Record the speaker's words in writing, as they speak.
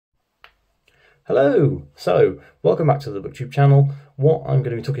Hello! So, welcome back to the BookTube channel. What I'm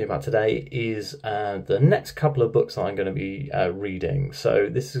going to be talking about today is the next couple of books that I'm going to be reading. So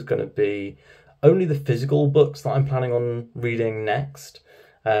this is going to be only the physical books that I'm planning on reading next.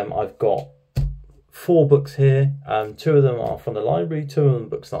 I've got 4 books here. 2 of them are from the library, 2 of them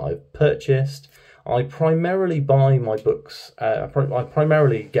books that I've purchased. I primarily buy my books, I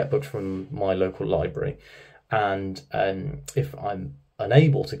primarily get books from my local library, and if I'm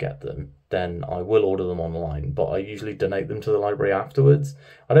unable to get them, then I will order them online, but I usually donate them to the library afterwards.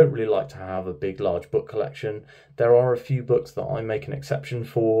 I don't really like to have a big, large book collection. There are a few books that I make an exception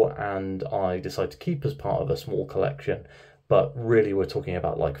for and I decide to keep as part of a small collection, but really we're talking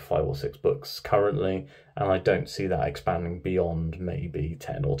about like 5 or 6 books currently, and I don't see that expanding beyond maybe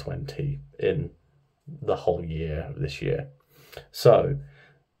 10 or 20 in the whole year this year. So,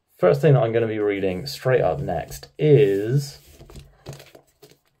 first thing that I'm going to be reading straight up next is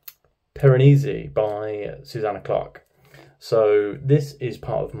Piranesi by Susanna Clarke. So this is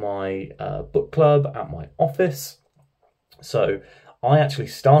part of my book club at my office. So I actually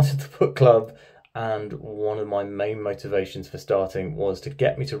started the book club, and one of my main motivations for starting was to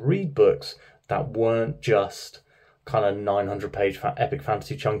get me to read books that weren't just kind of 900-page epic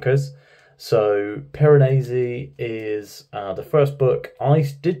fantasy chunkers. So Piranesi is the first book. I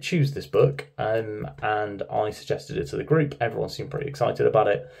did choose this book and I suggested it to the group. Everyone seemed pretty excited about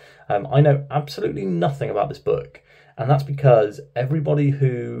it. I know absolutely nothing about this book, and that's because everybody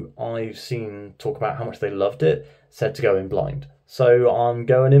who I've seen talk about how much they loved it said to go in blind. So I'm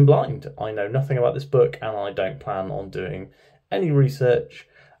going in blind. I know nothing about this book and I don't plan on doing any research.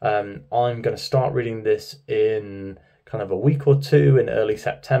 I'm going to start reading this in kind of a week or 2 in early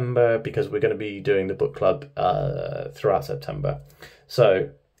September, because we're going to be doing the book club throughout September. So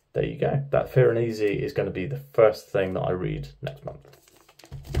there you go. That Piranesi is going to be the first thing that I read next month.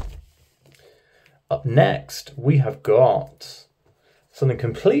 Up next, we have got something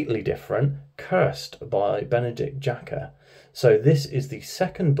completely different, Cursed by Benedict Jacka. So this is the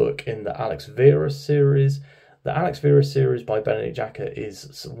second book in the Alex Vera series. The Alex Vera series by Benedict Jacka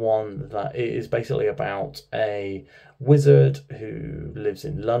is one that is basically about a wizard who lives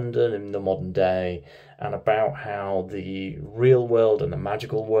in London in the modern day, and about how the real world and the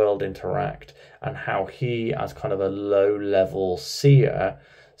magical world interact, and how he, as kind of a low-level seer,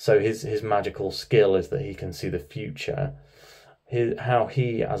 so his magical skill is that he can see the future, how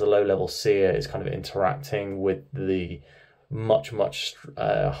he, as a low-level seer, is kind of interacting with the much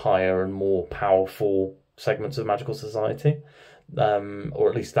higher and more powerful segments of magical society, or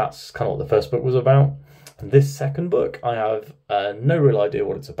at least that's kind of what the first book was about. And this second book, I have no real idea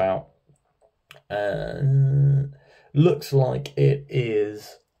what it's about. Looks like it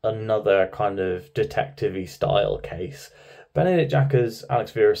is another kind of detective-y style case. Benedict Jacka's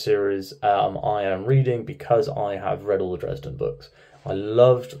Alex Vera series I am reading because I have read all the Dresden books. I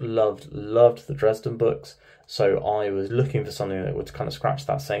loved the Dresden books, so I was looking for something that would kind of scratch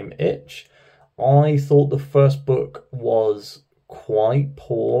that same itch. I thought the first book was quite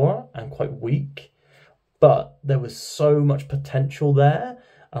poor and quite weak, but there was so much potential there,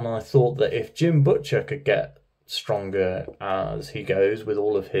 and I thought that if Jim Butcher could get stronger as he goes with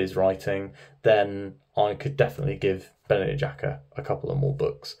all of his writing, then I could definitely give Benedict Jacka a couple of more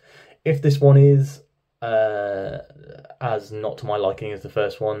books. If this one is as not to my liking as the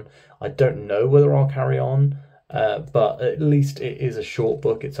first one, I don't know whether I'll carry on. But at least it is a short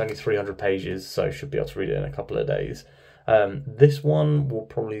book. It's only 300 pages, so I should be able to read it in a couple of days. This one will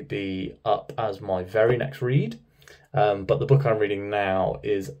probably be up as my very next read. But the book I'm reading now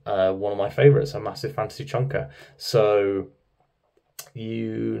is one of my favourites, a massive fantasy chunker. So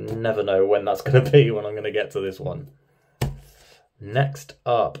you never know when that's going to be, when I'm going to get to this one. Next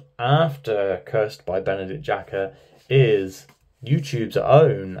up, after Cursed by Benedict Jacka, is YouTube's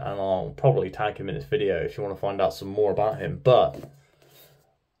own, and I'll probably tag him in this video if you want to find out some more about him, but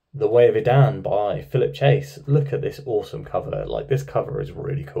The Way of Edan by Philip Chase. Look at this awesome cover. Like, this cover is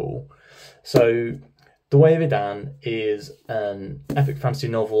really cool. So The Way of Edan is an epic fantasy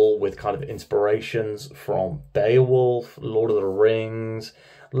novel with kind of inspirations from Beowulf, Lord of the Rings,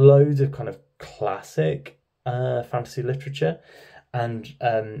 loads of kind of classic fantasy literature. And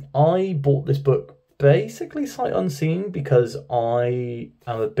I bought this book basically sight unseen because I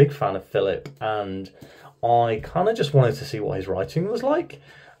am a big fan of Philip, and I kind of just wanted to see what his writing was like.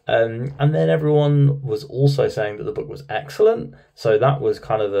 And then everyone was also saying that the book was excellent, so that was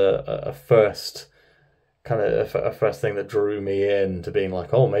kind of a first thing that drew me in to being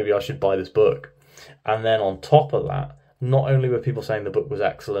like, oh, maybe I should buy this book. And then on top of that, not only were people saying the book was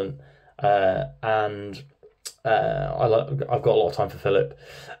excellent, and I've got a lot of time for Philip,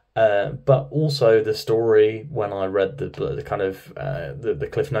 But also the story, when I read the kind of the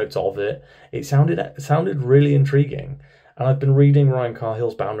cliff notes of it, it sounded really intriguing. And I've been reading Ryan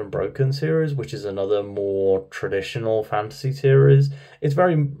Carhill's Bound and Broken series, which is another more traditional fantasy series. It's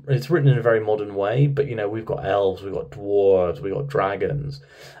written in a very modern way, but you know, we've got elves, we've got dwarves, we've got dragons,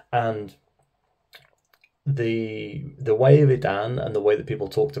 and the Way of Edan and the way that people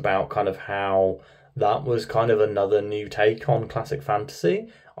talked about kind of how that was kind of another new take on classic fantasy.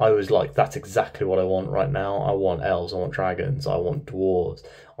 I was like, that's exactly what I want right now. I want elves, I want dragons, I want dwarves.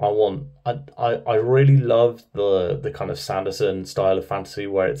 I really love the kind of Sanderson style of fantasy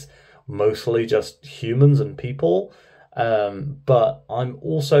where it's mostly just humans and people. But I'm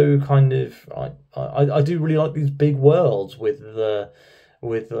also kind of I do really like these big worlds with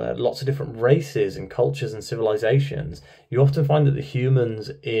lots of different races and cultures and civilizations. You often find that the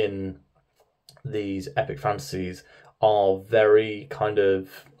humans in these epic fantasies are very kind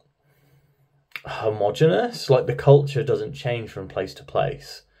of homogenous. Like the culture doesn't change from place to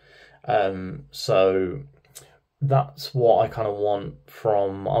place. So that's what I kind of want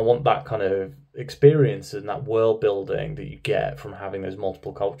I want that kind of experience and that world building that you get from having those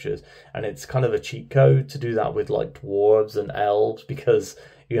multiple cultures. And it's kind of a cheat code to do that with like dwarves and elves, because,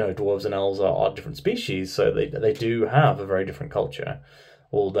 you know, dwarves and elves are different species. So they do have a very different culture,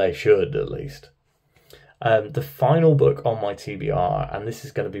 or they should at least. The final book on my TBR, and this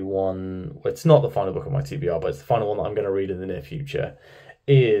is going to be one, well, it's not the final book on my TBR, but it's the final one that I'm going to read in the near future,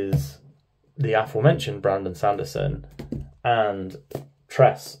 is the aforementioned Brandon Sanderson and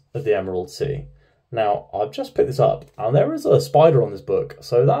Tress of the Emerald Sea. Now, I've just picked this up, and there is a spider on this book,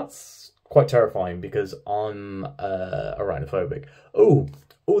 so that's quite terrifying because I'm arachnophobic. Oh,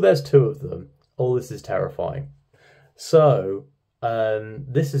 there's two of them. Oh, this is terrifying. So,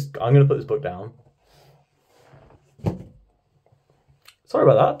 I'm going to put this book down. Sorry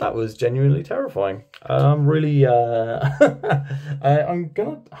about that. That was genuinely terrifying. I'm really, I'm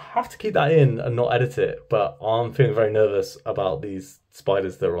gonna have to keep that in and not edit it, but I'm feeling very nervous about these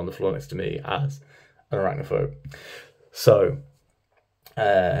spiders that are on the floor next to me as an arachnophobe. So,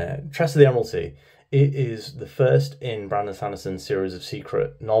 Tress of the Emerald Sea. It is the first in Brandon Sanderson's series of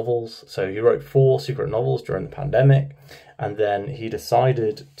secret novels. So he wrote 4 secret novels during the pandemic, and then he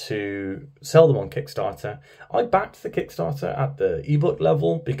decided to sell them on Kickstarter. I backed the Kickstarter at the ebook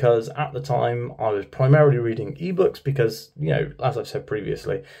level because at the time I was primarily reading ebooks because, you know, as I've said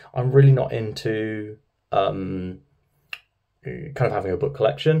previously, I'm really not into kind of having a book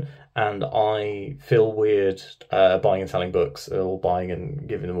collection, and I feel weird buying and selling books or buying and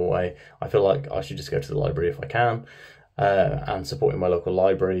giving them away. I feel like I should just go to the library if I can, and supporting my local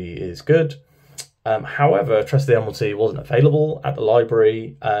library is good. However, Tress of the Emerald Sea wasn't available at the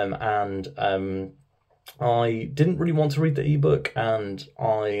library, and I didn't really want to read the ebook, and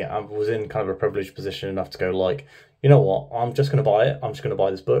I was in kind of a privileged position enough to go like, you know what, I'm just going to buy it. I'm just going to buy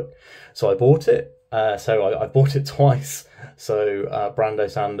this book. So I bought it. So I bought it twice. So Brando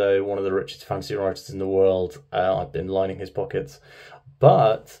Sando, one of the richest fantasy writers in the world, I've been lining his pockets.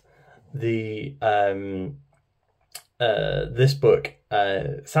 But the this book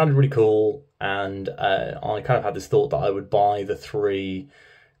sounded really cool, and I kind of had this thought that I would buy the 3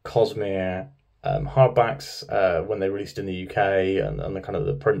 Cosmere hardbacks when they released in the UK, and the kind of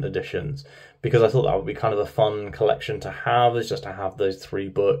the print editions, because I thought that would be kind of a fun collection to have, is just to have those 3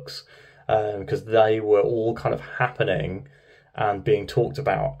 books, because they were all kind of happening and being talked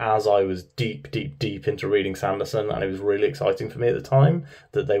about as I was deep into reading Sanderson, and it was really exciting for me at the time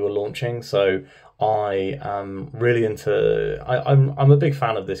that they were launching. So I am really into, I'm a big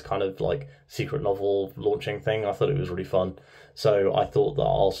fan of this kind of like secret novel launching thing. I thought it was really fun. So I thought that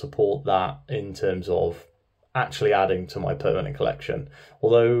I'll support that in terms of actually adding to my permanent collection.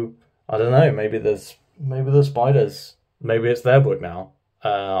 Although, I don't know, maybe there's spiders, maybe it's their book now.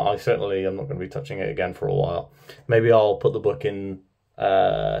 I certainly am not going to be touching it again for a while. Maybe I'll put the book in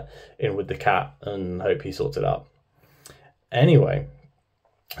with the cat and hope he sorts it out. Anyway,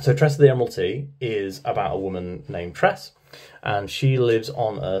 so Tress of the Emerald Sea is about a woman named Tress, and she lives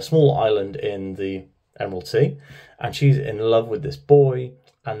on a small island in the Emerald Sea, and she's in love with this boy,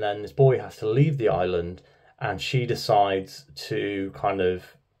 and then this boy has to leave the island, and she decides to kind of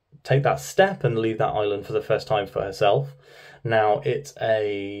take that step and leave that island for the first time for herself. Now, it's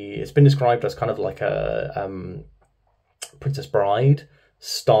been described as kind of like a Princess Bride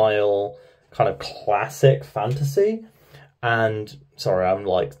style kind of classic fantasy. And sorry, I'm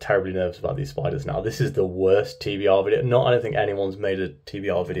like terribly nervous about these spiders now. This is the worst TBR video. I don't think anyone's made a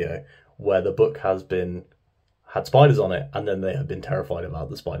TBR video where the book had spiders on it and then they have been terrified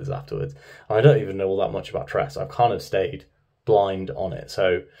about the spiders afterwards. And I don't even know all that much about Tress. I've kind of stayed blind on it.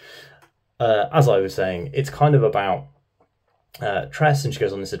 So as I was saying, it's kind of about Tress, and she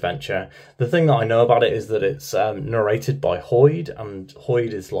goes on this adventure. The thing that I know about it is that it's narrated by Hoyd, and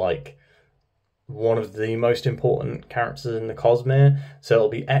Hoyd is like one of the most important characters in the Cosmere, so it'll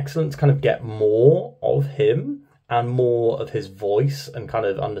be excellent to kind of get more of him and more of his voice and kind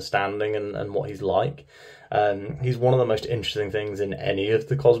of understanding and what he's like. He's one of the most interesting things in any of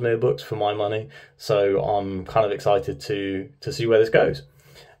the Cosmere books for my money, so I'm kind of excited to see where this goes.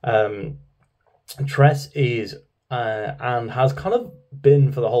 Tress is and has kind of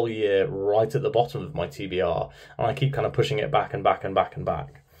been for the whole year right at the bottom of my TBR, and I keep kind of pushing it back and back and back and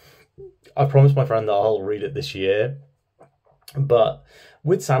back. I promised my friend that I'll read it this year, but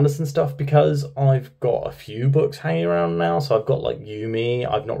with Sanderson stuff, because I've got a few books hanging around now, so I've got like Yumi,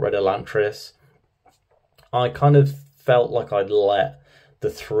 I've not read Elantris, I kind of felt like I'd let the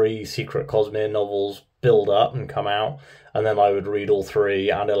 3 Secret Cosmere novels build up and come out, and then I would read all 3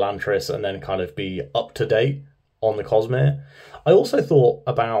 and Elantris and then kind of be up to date on the Cosmere. I also thought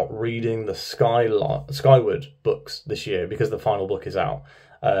about reading the Skyward books this year because the final book is out.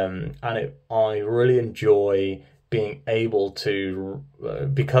 I really enjoy being able to,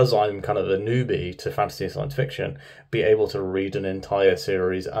 because I'm kind of a newbie to fantasy and science fiction, be able to read an entire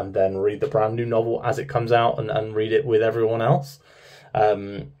series and then read the brand new novel as it comes out and read it with everyone else.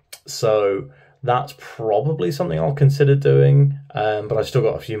 So that's probably something I'll consider doing, but I've still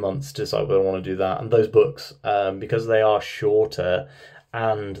got a few months to decide whether I want to do that. And those books, because they are shorter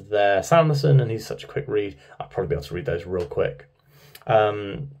and they're Sanderson and he's such a quick read, I'll probably be able to read those real quick.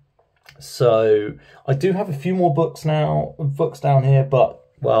 So I do have a few more books down here, but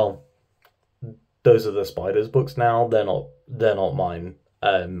well, those are the Spiders books now. They're not mine.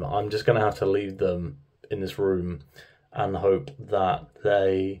 I'm just gonna have to leave them in this room and hope that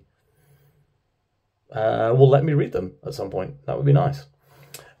they will let me read them at some point. That would be nice.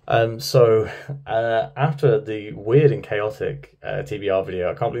 So after the weird and chaotic TBR video,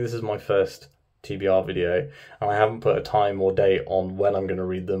 I can't believe this is my first TBR video, and I haven't put a time or date on when I'm going to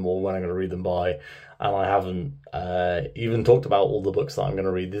read them or when I'm going to read them by, and I haven't even talked about all the books that I'm going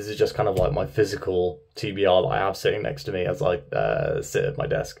to read. This is just kind of like my physical TBR that I have sitting next to me as I sit at my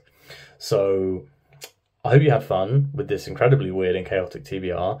desk. So I hope you had fun with this incredibly weird and chaotic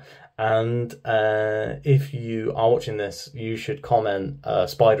TBR, and if you are watching this, you should comment a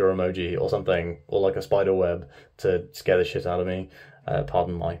spider emoji or something, or like a spider web to scare the shit out of me,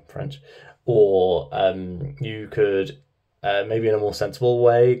 pardon my French. Or you could, maybe in a more sensible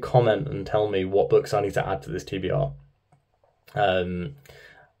way, comment and tell me what books I need to add to this TBR. I'm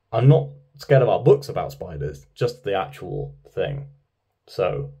not scared about books about spiders, just the actual thing.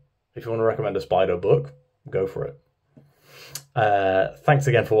 So if you want to recommend a spider book, go for it. Thanks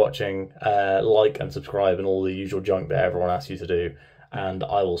again for watching. Like and subscribe and all the usual junk that everyone asks you to do. And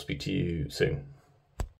I will speak to you soon.